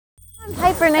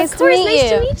Piper, nice Of course, to meet you. nice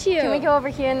to meet you. Can we go over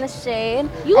here in the shade?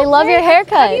 You I look love very- your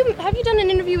haircut. Have you done an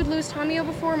interview with Louis Tomeo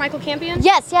before, Michael Campion?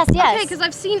 Yes. Okay, because I know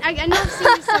I've seen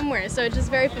you somewhere, so it's just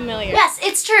very familiar. Yes,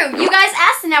 it's true. You guys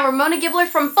asked, and now Ramona Gibbler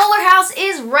from Fuller House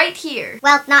is right here.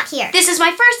 Well, not here. This is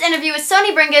my first interview with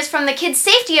Sony Bringas from the kids'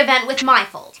 safety event with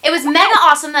MyFold. It was mega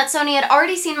awesome that Sony had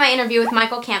already seen my interview with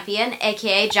Michael Campion,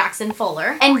 aka Jackson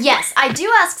Fuller. And yes, I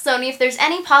do ask Sony if there's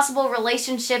any possible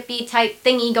relationship-y type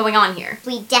thingy going on here.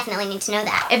 We definitely need to know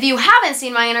that. If you haven't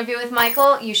seen my interview with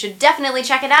Michael, you should definitely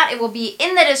check it out. It will be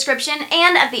in the description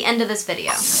and at the end of this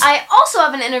video. I also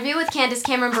have an interview with Candace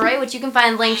Cameron Bure, which you can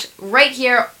find linked right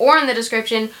here or in the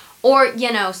description, or,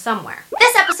 you know, somewhere.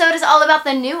 This episode is all about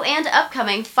the new and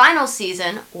upcoming final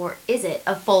season, or is it,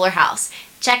 of Fuller House.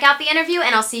 Check out the interview,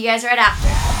 and I'll see you guys right after.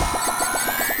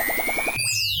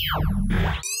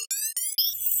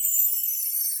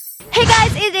 Hey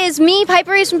guys, it is me,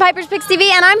 Piper Reese from Piper's Picks TV,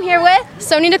 and I'm here with...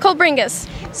 Sony Nicole Bringas.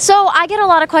 So, I get a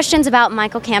lot of questions about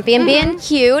Michael Campion being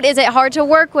cute. Is it hard to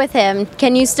work with him?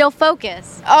 Can you still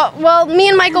focus? Well, me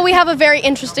and Michael, we have a very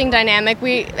interesting dynamic.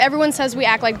 Everyone says we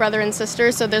act like brother and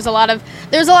sister, so there's a lot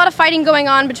of fighting going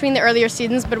on between the earlier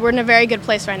seasons, but we're in a very good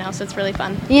place right now, so it's really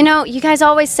fun. You know, you guys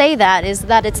always say that, is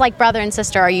that it's like brother and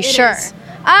sister. Are you sure?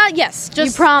 Yes.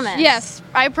 Just, You promise? Yes,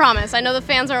 I promise. I know the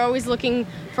fans are always looking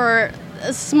for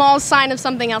a small sign of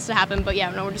something else to happen, but yeah,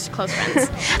 no, we're just close friends.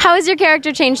 How has your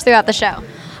character changed throughout the show?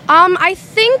 I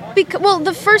think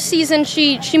the first season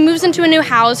she moves into a new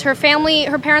house. Her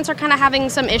parents are kind of having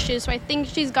some issues, so I think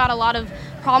she's got a lot of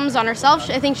problems on herself.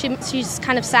 I think she's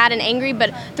kind of sad and angry,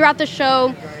 but throughout the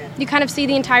show, you kind of see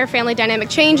the entire family dynamic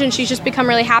change, and she's just become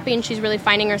really happy, and she's really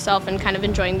finding herself and kind of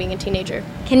enjoying being a teenager.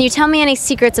 Can you tell me any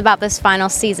secrets about this final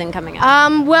season coming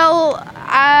up? Well,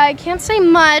 I can't say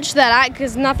much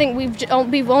because nothing.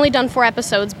 We've only done 4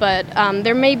 episodes, but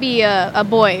there may be a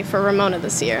boy for Ramona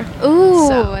this year. Ooh,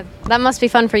 So- that must be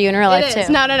fun for you in real life It is.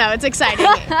 too. No, it's exciting.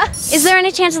 Is there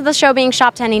any chance of the show being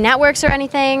shopped to any networks or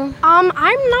anything? I'm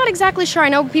not exactly sure. I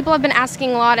know people have been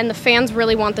asking a lot, and the fans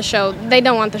really want the show. They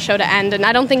don't want the show to end, and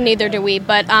I don't think neither do we.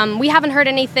 But we haven't heard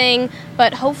anything.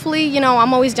 But hopefully, you know,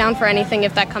 I'm always down for anything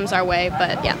if that comes our way.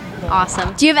 But yeah.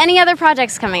 Awesome. Do you have any other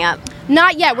projects coming up?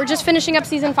 Not yet. We're just finishing up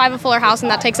season 5 of Fuller House, and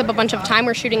that takes up a bunch of time.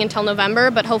 We're shooting until November,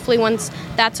 but hopefully once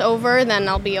that's over, then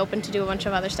I'll be open to do a bunch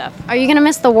of other stuff. Are you gonna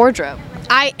miss the wardrobe?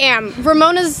 I am.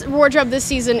 Ramona's wardrobe this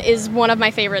season is one of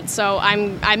my favorites, so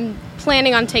I'm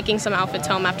planning on taking some outfits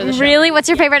home after the show. Really? What's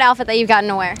your favorite outfit that you've gotten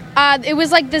to wear? It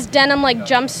was like this denim like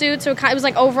jumpsuit, so it was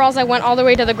like overalls. I went all the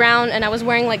way to the ground, and I was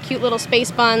wearing like cute little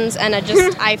space buns, and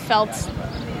I felt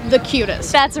the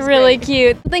cutest. That's really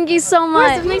cute. Thank you so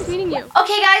much. It's nice meeting you.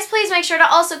 Okay guys, please make sure to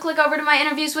also click over to my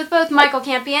interviews with both Michael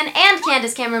Campion and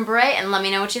Candace Cameron Bure and let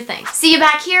me know what you think. See you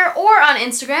back here or on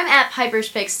Instagram at Piper's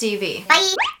Picks TV.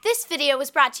 Bye. This video was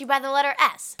brought to you by the letter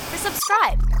S for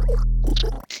subscribe.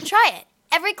 Try it.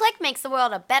 Every click makes the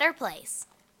world a better place.